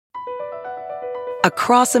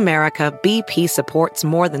Across America, BP supports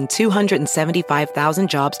more than 275,000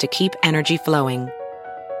 jobs to keep energy flowing.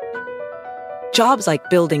 Jobs like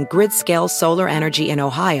building grid-scale solar energy in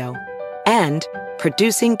Ohio and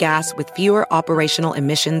producing gas with fewer operational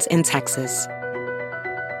emissions in Texas.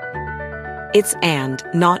 It's and,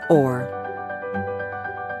 not or.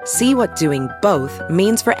 See what doing both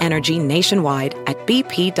means for energy nationwide at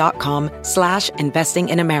bp.com/investing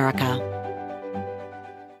in America.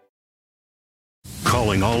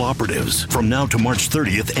 Calling all operatives. From now to March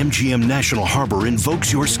 30th, MGM National Harbor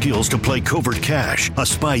invokes your skills to play Covert Cash, a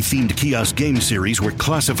spy-themed kiosk game series where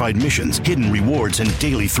classified missions, hidden rewards, and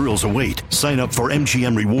daily thrills await. Sign up for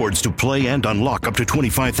MGM Rewards to play and unlock up to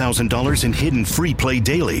 $25,000 in hidden free play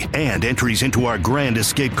daily and entries into our Grand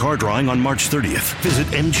Escape car drawing on March 30th. Visit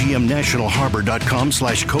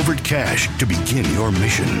mgmnationalharbor.com/Covert Cash to begin your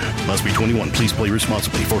mission. Must be 21. Please play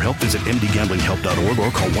responsibly. For help, visit mdgamblinghelp.org or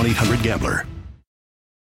call 1-800-GAMBLER.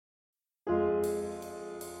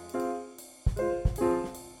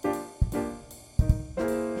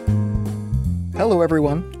 Hello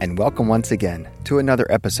everyone, and welcome once again to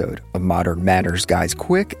another episode of Modern Manners Guy's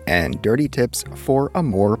quick and dirty tips for a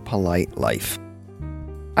more polite life.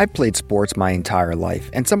 I've played sports my entire life,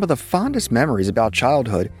 and some of the fondest memories about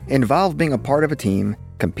childhood involve being a part of a team,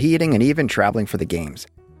 competing, and even traveling for the games.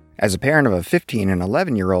 As a parent of a 15 and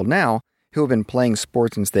 11-year-old now, who have been playing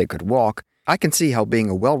sports since they could walk, I can see how being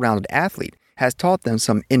a well-rounded athlete has taught them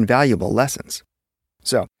some invaluable lessons.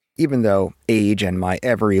 So, even though age and my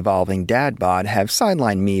ever-evolving dad bod have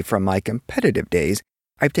sidelined me from my competitive days,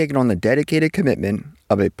 I've taken on the dedicated commitment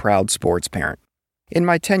of a proud sports parent. In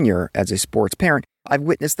my tenure as a sports parent, I've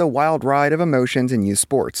witnessed the wild ride of emotions in youth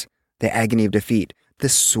sports, the agony of defeat, the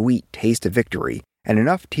sweet taste of victory, and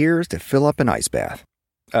enough tears to fill up an ice bath.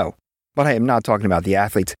 Oh, but I am not talking about the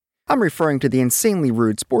athletes. I'm referring to the insanely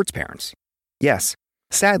rude sports parents. Yes,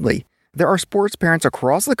 sadly, there are sports parents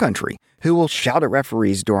across the country who will shout at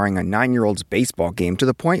referees during a 9-year-old's baseball game to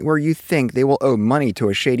the point where you think they will owe money to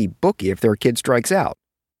a shady bookie if their kid strikes out.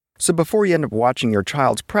 So before you end up watching your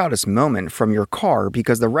child's proudest moment from your car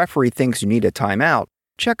because the referee thinks you need a timeout,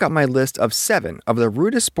 check out my list of 7 of the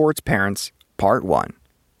rudest sports parents, Part 1.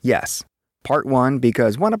 Yes, Part 1,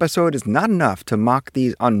 because one episode is not enough to mock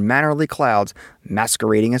these unmannerly clouds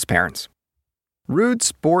masquerading as parents. Rude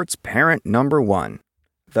sports parent number 1.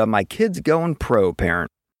 The my kid's going pro parent.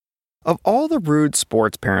 Of all the rude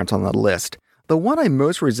sports parents on the list, the one I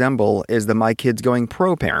most resemble is the my kid's going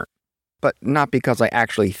pro parent. But not because I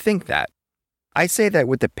actually think that. I say that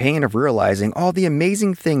with the pain of realizing all the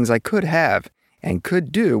amazing things I could have and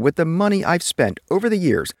could do with the money I've spent over the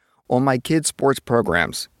years on my kids' sports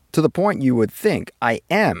programs, to the point you would think I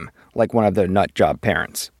am like one of the nut job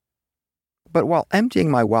parents. But while emptying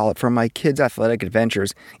my wallet from my kids' athletic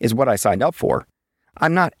adventures is what I signed up for,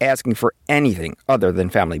 I'm not asking for anything other than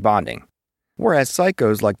family bonding. Whereas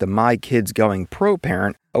psychos like the My Kid's Going Pro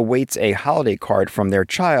parent awaits a holiday card from their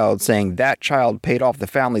child saying that child paid off the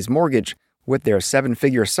family's mortgage with their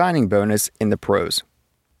 7-figure signing bonus in the pros.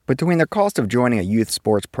 Between the cost of joining a youth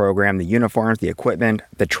sports program, the uniforms, the equipment,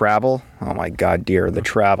 the travel, oh my god dear, the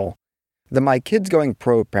travel, the My Kid's Going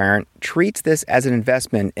Pro parent treats this as an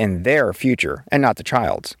investment in their future and not the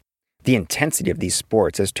child's. The intensity of these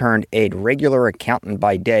sports has turned a regular accountant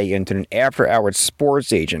by day into an after-hours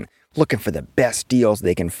sports agent looking for the best deals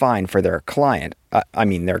they can find for their client,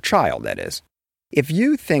 their child, that is. If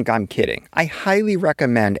you think I'm kidding, I highly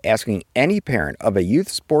recommend asking any parent of a youth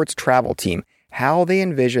sports travel team how they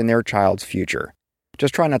envision their child's future.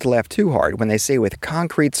 Just try not to laugh too hard when they say with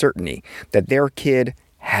concrete certainty that their kid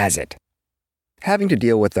has it. Having to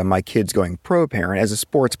deal with a My Kid's Going Pro parent as a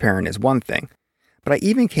sports parent is one thing. But I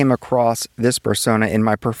even came across this persona in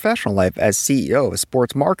my professional life as CEO of a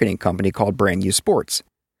sports marketing company called Brand New Sports.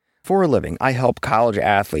 For a living, I help college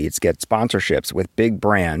athletes get sponsorships with big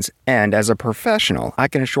brands, and as a professional, I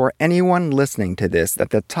can assure anyone listening to this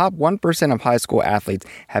that the top 1% of high school athletes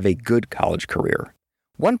have a good college career.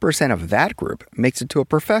 1% of that group makes it to a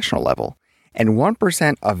professional level, and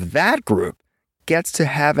 1% of that group gets to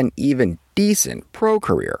have an even decent pro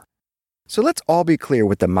career. So let's all be clear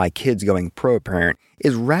with the My Kid's Going Pro parent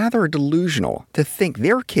is rather delusional to think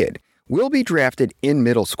their kid will be drafted in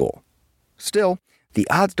middle school. Still, the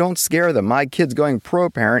odds don't scare the My Kid's Going Pro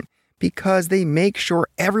parent because they make sure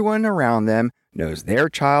everyone around them knows their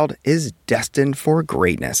child is destined for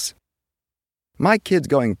greatness. My Kid's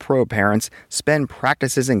Going Pro parents spend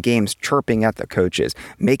practices and games chirping at the coaches,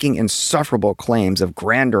 making insufferable claims of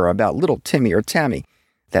grandeur about little Timmy or Tammy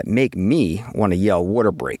that make me want to yell water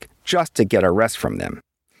break just to get a rest from them.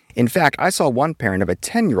 In fact, I saw one parent of a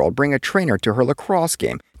 10-year-old bring a trainer to her lacrosse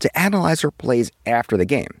game to analyze her plays after the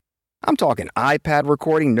game. I'm talking iPad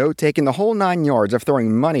recording, note-taking, the whole 9 yards of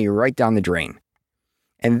throwing money right down the drain.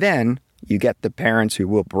 And then you get the parents who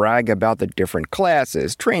will brag about the different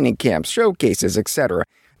classes, training camps, showcases, etc.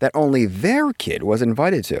 that only their kid was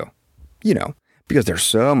invited to. You know, because they're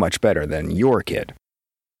so much better than your kid.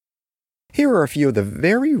 Here are a few of the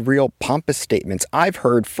very real pompous statements I've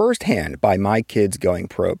heard firsthand by my kids going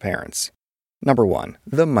pro parents. Number 1,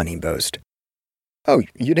 the money boast. Oh,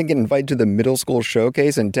 you didn't get invited to the middle school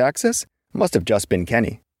showcase in Texas? Must have just been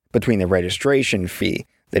Kenny. Between the registration fee,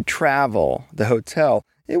 the travel, the hotel,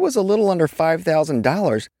 it was a little under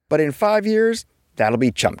 $5,000, but in 5 years, that'll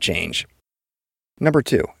be chump change. Number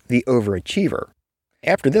 2, the overachiever.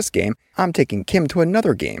 After this game, I'm taking Kim to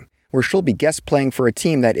another game, where she'll be guest playing for a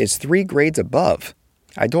team that is 3 grades above.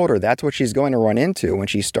 I told her that's what she's going to run into when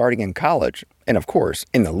she's starting in college, and of course,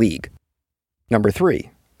 in the league. Number 3,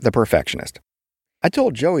 the perfectionist. I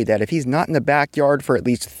told Joey that if he's not in the backyard for at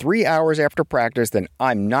least 3 hours after practice, then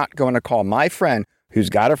I'm not going to call my friend who's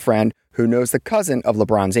got a friend who knows the cousin of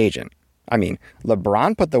LeBron's agent. I mean,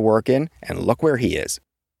 LeBron put the work in, and look where he is.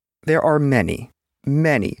 There are many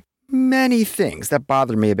things that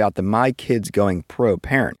bother me about the my kids going pro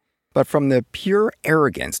parent. But from the pure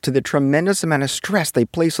arrogance to the tremendous amount of stress they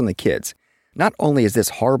place on the kids, not only is this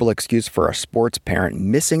horrible excuse for a sports parent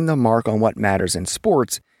missing the mark on what matters in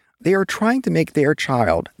sports, they are trying to make their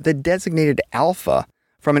child the designated alpha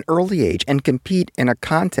from an early age and compete in a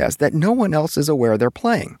contest that no one else is aware they're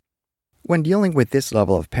playing. When dealing with this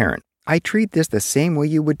level of parent, I treat this the same way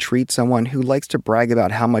you would treat someone who likes to brag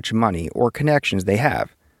about how much money or connections they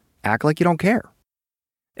have. Act like you don't care.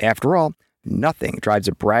 After all, nothing drives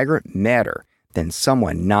a braggart madder than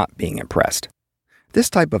someone not being impressed.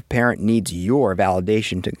 This type of parent needs your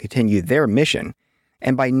validation to continue their mission,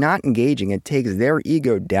 and by not engaging, it takes their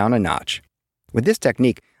ego down a notch. With this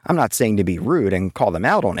technique, I'm not saying to be rude and call them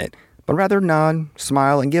out on it, but rather nod,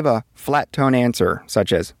 smile, and give a flat tone answer,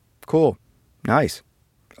 such as, cool, nice,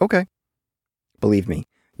 okay. Believe me,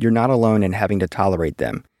 you're not alone in having to tolerate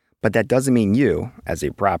them, but that doesn't mean you, as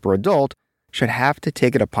a proper adult, should have to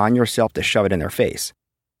take it upon yourself to shove it in their face.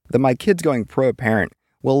 The my kids going pro parent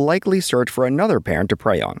will likely search for another parent to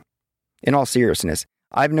prey on. In all seriousness,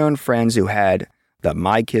 I've known friends who had the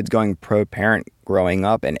my kids going pro parent growing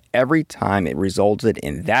up, and every time it resulted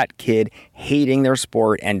in that kid hating their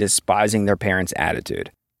sport and despising their parents'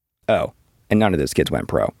 attitude. Oh, and none of those kids went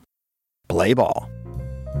pro. Play ball.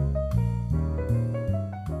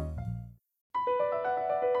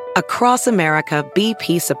 Across America,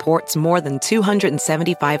 BP supports more than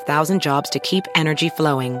 275,000 jobs to keep energy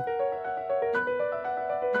flowing.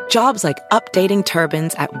 Jobs like updating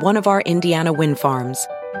turbines at one of our Indiana wind farms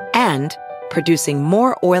and producing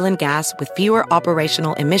more oil and gas with fewer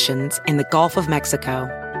operational emissions in the Gulf of Mexico.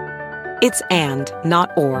 It's and,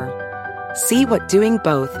 not or. See what doing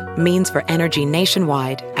both means for energy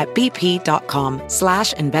nationwide at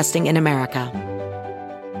bp.com/investing in America.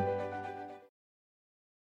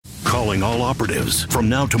 Calling all operatives. From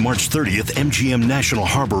now to March 30th, MGM National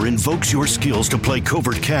Harbor invokes your skills to play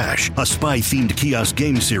Covert Cash, a spy-themed kiosk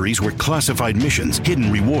game series where classified missions, hidden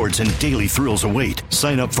rewards, and daily thrills await.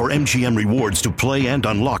 Sign up for MGM Rewards to play and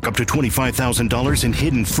unlock up to $25,000 in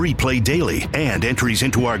hidden free play daily and entries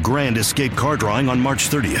into our Grand Escape car drawing on March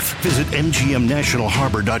 30th. Visit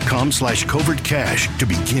mgmnationalharbor.com/Covert Cash to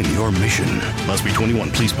begin your mission. Must be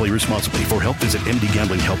 21. Please play responsibly. For help, visit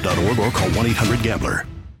mdgamblinghelp.org or call 1-800-GAMBLER.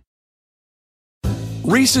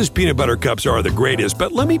 Reese's peanut butter cups are the greatest,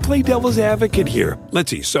 but let me play devil's advocate here. Let's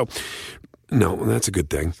see. So, no, that's a good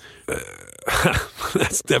thing.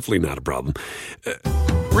 That's definitely not a problem.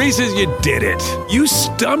 Reese's, you did it. You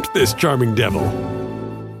stumped this charming devil.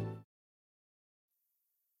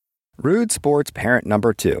 Rude sports parent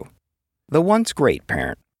number 2. The once great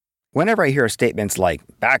parent. Whenever I hear statements like,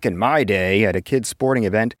 back in my day at a kid's sporting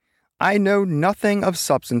event, I know nothing of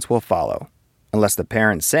substance will follow. Unless the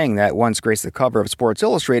parent saying that once graced the cover of Sports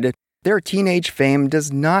Illustrated, their teenage fame does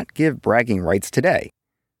not give bragging rights today.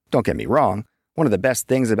 Don't get me wrong, one of the best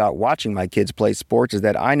things about watching my kids play sports is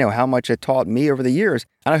that I know how much it taught me over the years,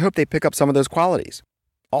 and I hope they pick up some of those qualities.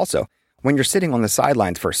 Also, when you're sitting on the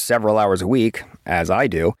sidelines for several hours a week, as I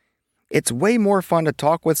do, it's way more fun to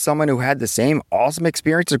talk with someone who had the same awesome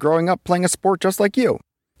experiences growing up playing a sport just like you.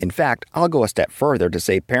 In fact, I'll go a step further to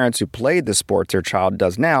say parents who played the sports their child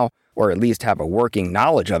does now, or at least have a working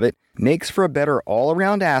knowledge of it, makes for a better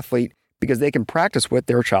all-around athlete because they can practice with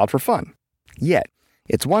their child for fun. Yet,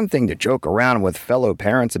 it's one thing to joke around with fellow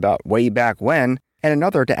parents about way back when, and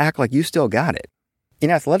another to act like you still got it. In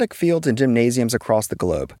athletic fields and gymnasiums across the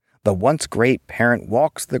globe, the once great parent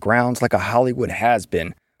walks the grounds like a Hollywood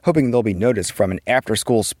has-been, hoping they'll be noticed from an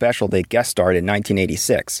after-school special they guest starred in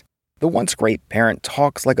 1986. The once great parent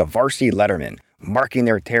talks like a varsity letterman, marking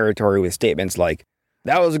their territory with statements like,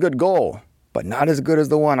 "That was a good goal, but not as good as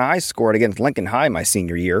the one I scored against Lincoln High my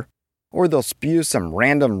senior year." Or they'll spew some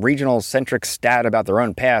random regional-centric stat about their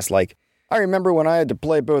own past like, "I remember when I had to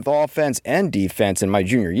play both offense and defense in my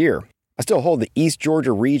junior year. I still hold the East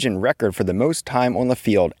Georgia region record for the most time on the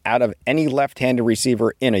field out of any left-handed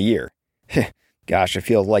receiver in a year." Gosh, it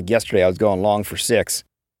feels like yesterday I was going long for 6.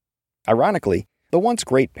 Ironically, the once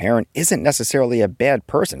great parent isn't necessarily a bad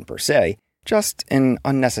person per se, just an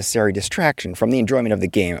unnecessary distraction from the enjoyment of the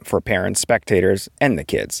game for parents, spectators, and the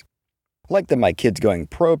kids. Like the My Kids Going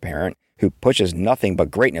Pro parent who pushes nothing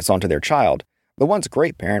but greatness onto their child, the once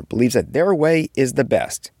great parent believes that their way is the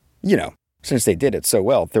best. Since they did it so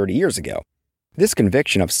well 30 years ago. This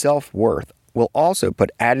conviction of self-worth will also put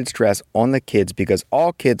added stress on the kids because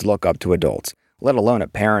all kids look up to adults, let alone a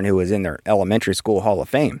parent who is in their elementary school Hall of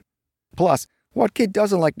Fame. Plus, what kid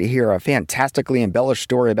doesn't like to hear a fantastically embellished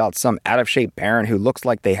story about some out-of-shape parent who looks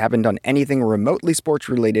like they haven't done anything remotely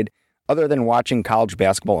sports-related other than watching college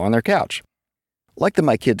basketball on their couch? Like the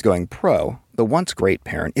My Kids Going Pro, the once great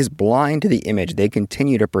parent is blind to the image they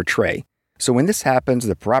continue to portray. So when this happens,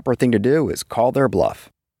 the proper thing to do is call their bluff.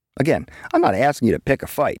 Again, I'm not asking you to pick a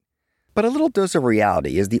fight, but a little dose of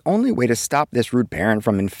reality is the only way to stop this rude parent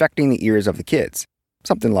from infecting the ears of the kids.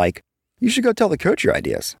 Something like, "You should go tell the coach your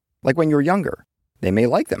ideas, like when you were younger. They may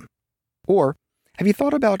like them." Or, "Have you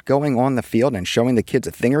thought about going on the field and showing the kids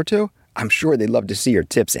a thing or two? I'm sure they'd love to see your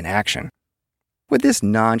tips in action." With this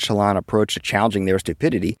nonchalant approach to challenging their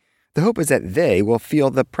stupidity, the hope is that they will feel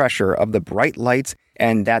the pressure of the bright lights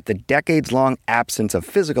and that the decades-long absence of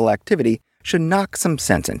physical activity should knock some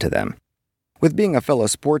sense into them. With being a fellow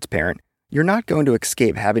sports parent, you're not going to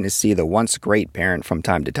escape having to see the once great parent from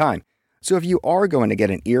time to time. So if you are going to get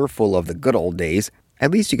an earful of the good old days, at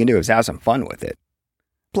least you can do is have some fun with it.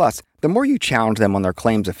 Plus, the more you challenge them on their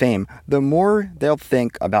claims of fame, the more they'll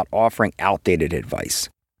think about offering outdated advice.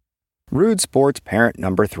 Rude sports parent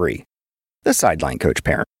number 3, the sideline coach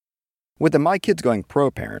parent. With the My Kids Going Pro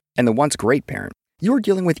parent and the once great parent, you're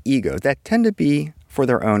dealing with egos that tend to be for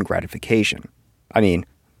their own gratification. I mean,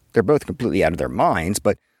 they're both completely out of their minds,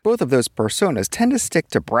 but both of those personas tend to stick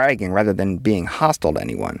to bragging rather than being hostile to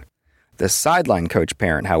anyone. The sideline coach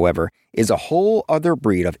parent, however, is a whole other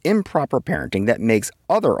breed of improper parenting that makes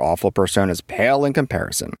other awful personas pale in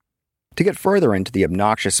comparison. To get further into the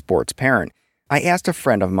obnoxious sports parent, I asked a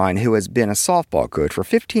friend of mine who has been a softball coach for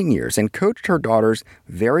 15 years and coached her daughter's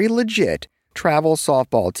very legit travel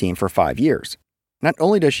softball team for 5 years. Not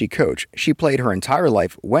only does she coach, she played her entire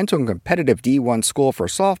life, went to a competitive D1 school for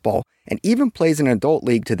softball, and even plays in an adult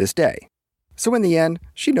league to this day. So in the end,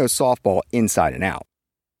 she knows softball inside and out.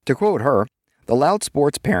 To quote her, "The loud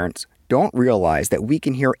sports parents don't realize that we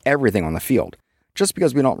can hear everything on the field. Just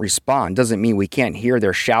because we don't respond doesn't mean we can't hear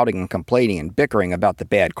their shouting and complaining and bickering about the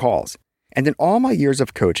bad calls. And in all my years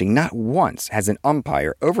of coaching, not once has an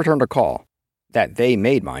umpire overturned a call, that they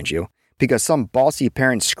made, mind you, because some bossy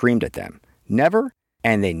parent screamed at them. Never,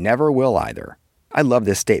 and they never will either." I love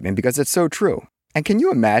this statement because it's so true. And can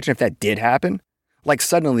you imagine if that did happen? Like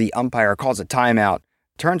suddenly the umpire calls a timeout,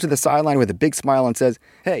 turns to the sideline with a big smile and says,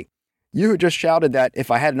 "Hey, you who just shouted that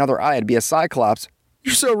if I had another eye I'd be a cyclops,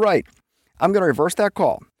 you're so right. I'm going to reverse that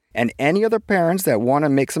call. And any other parents that want to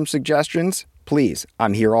make some suggestions, please,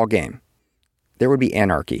 I'm here all game." There would be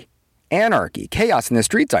anarchy. Anarchy, chaos in the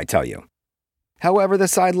streets, I tell you. However, the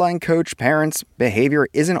sideline coach parents' behavior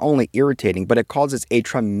isn't only irritating, but it causes a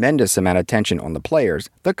tremendous amount of tension on the players,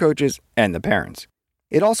 the coaches, and the parents.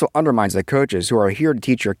 It also undermines the coaches who are here to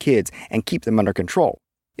teach your kids and keep them under control.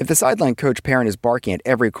 If the sideline coach parent is barking at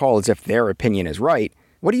every call as if their opinion is right,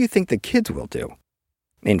 what do you think the kids will do?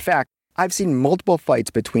 In fact, I've seen multiple fights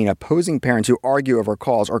between opposing parents who argue over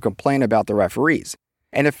calls or complain about the referees.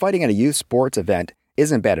 And if fighting at a youth sports event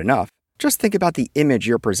isn't bad enough, just think about the image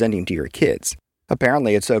you're presenting to your kids.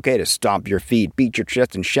 Apparently, it's okay to stomp your feet, beat your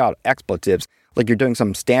chest, and shout expletives like you're doing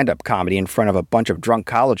some stand-up comedy in front of a bunch of drunk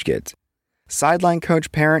college kids. Sideline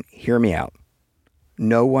coach parent, hear me out.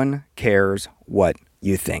 No one cares what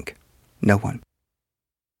you think. No one.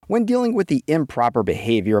 When dealing with the improper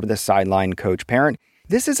behavior of the sideline coach parent,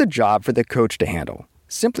 this is a job for the coach to handle,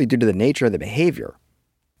 simply due to the nature of the behavior.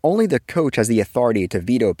 Only the coach has the authority to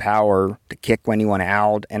veto power, to kick anyone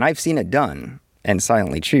out, and I've seen it done, and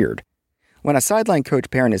silently cheered. When a sideline coach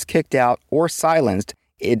parent is kicked out or silenced,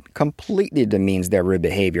 it completely demeans their rude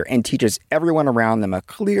behavior and teaches everyone around them a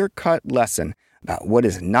clear-cut lesson about what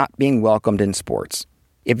is not being welcomed in sports.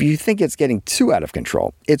 If you think it's getting too out of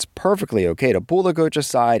control, it's perfectly okay to pull the coach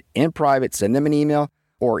aside in private, send them an email,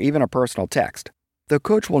 or even a personal text. The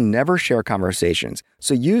coach will never share conversations,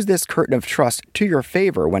 so use this curtain of trust to your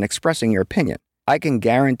favor when expressing your opinion. I can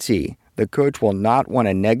guarantee the coach will not want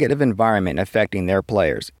a negative environment affecting their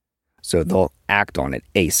players, so they'll act on it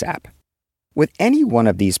ASAP. With any one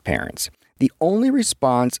of these parents, the only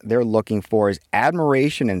response they're looking for is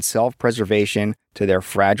admiration and self-preservation to their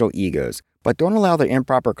fragile egos, but don't allow their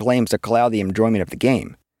improper claims to cloud the enjoyment of the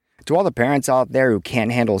game. To all the parents out there who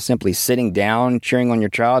can't handle simply sitting down, cheering on your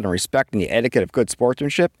child, and respecting the etiquette of good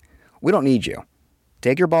sportsmanship, we don't need you.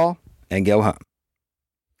 Take your ball and go home.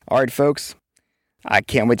 All right, folks, I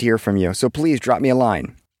can't wait to hear from you, so please drop me a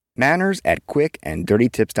line.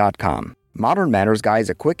 Manners@quickanddirtytips.com. Modern Manners Guy is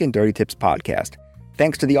a Quick and Dirty Tips podcast.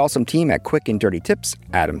 Thanks to the awesome team at Quick and Dirty Tips,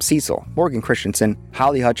 Adam Cecil, Morgan Christensen,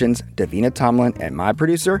 Holly Hutchins, Davina Tomlin, and my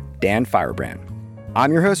producer, Dan Firebrand.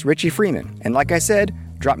 I'm your host, Richie Freeman, and like I said,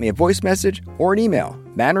 drop me a voice message or an email,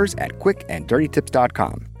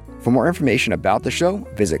 manners@quickanddirtytips.com. For more information about the show,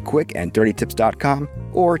 visit quickanddirtytips.com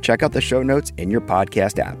or check out the show notes in your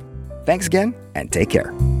podcast app. Thanks again, and take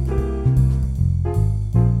care.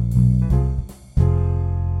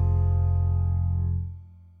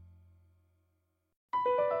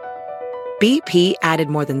 BP added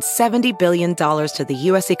more than $70 billion to the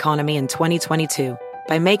U.S. economy in 2022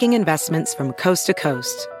 by making investments from coast to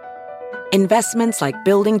coast. Investments like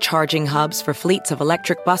building charging hubs for fleets of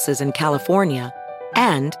electric buses in California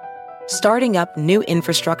and starting up new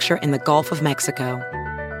infrastructure in the Gulf of Mexico.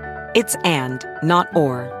 It's and, not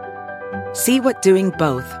or. See what doing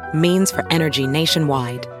both means for energy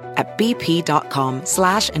nationwide at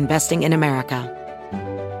bp.com/investing in America.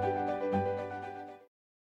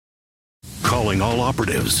 Calling all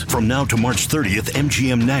operatives. From now to March 30th,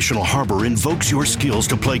 MGM National Harbor invokes your skills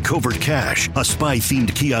to play Covert Cash, a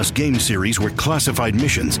spy-themed kiosk game series where classified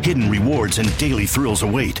missions, hidden rewards, and daily thrills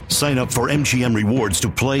await. Sign up for MGM Rewards to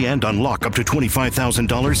play and unlock up to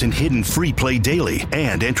 $25,000 in hidden free play daily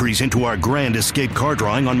and entries into our Grand Escape car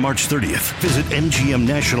drawing on March 30th. Visit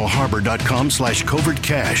mgmnationalharbor.com/Covert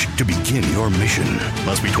Cash to begin your mission.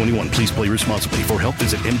 Must be 21. Please play responsibly. For help,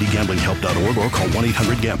 visit mdgamblinghelp.org or call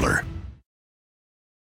 1-800-GAMBLER.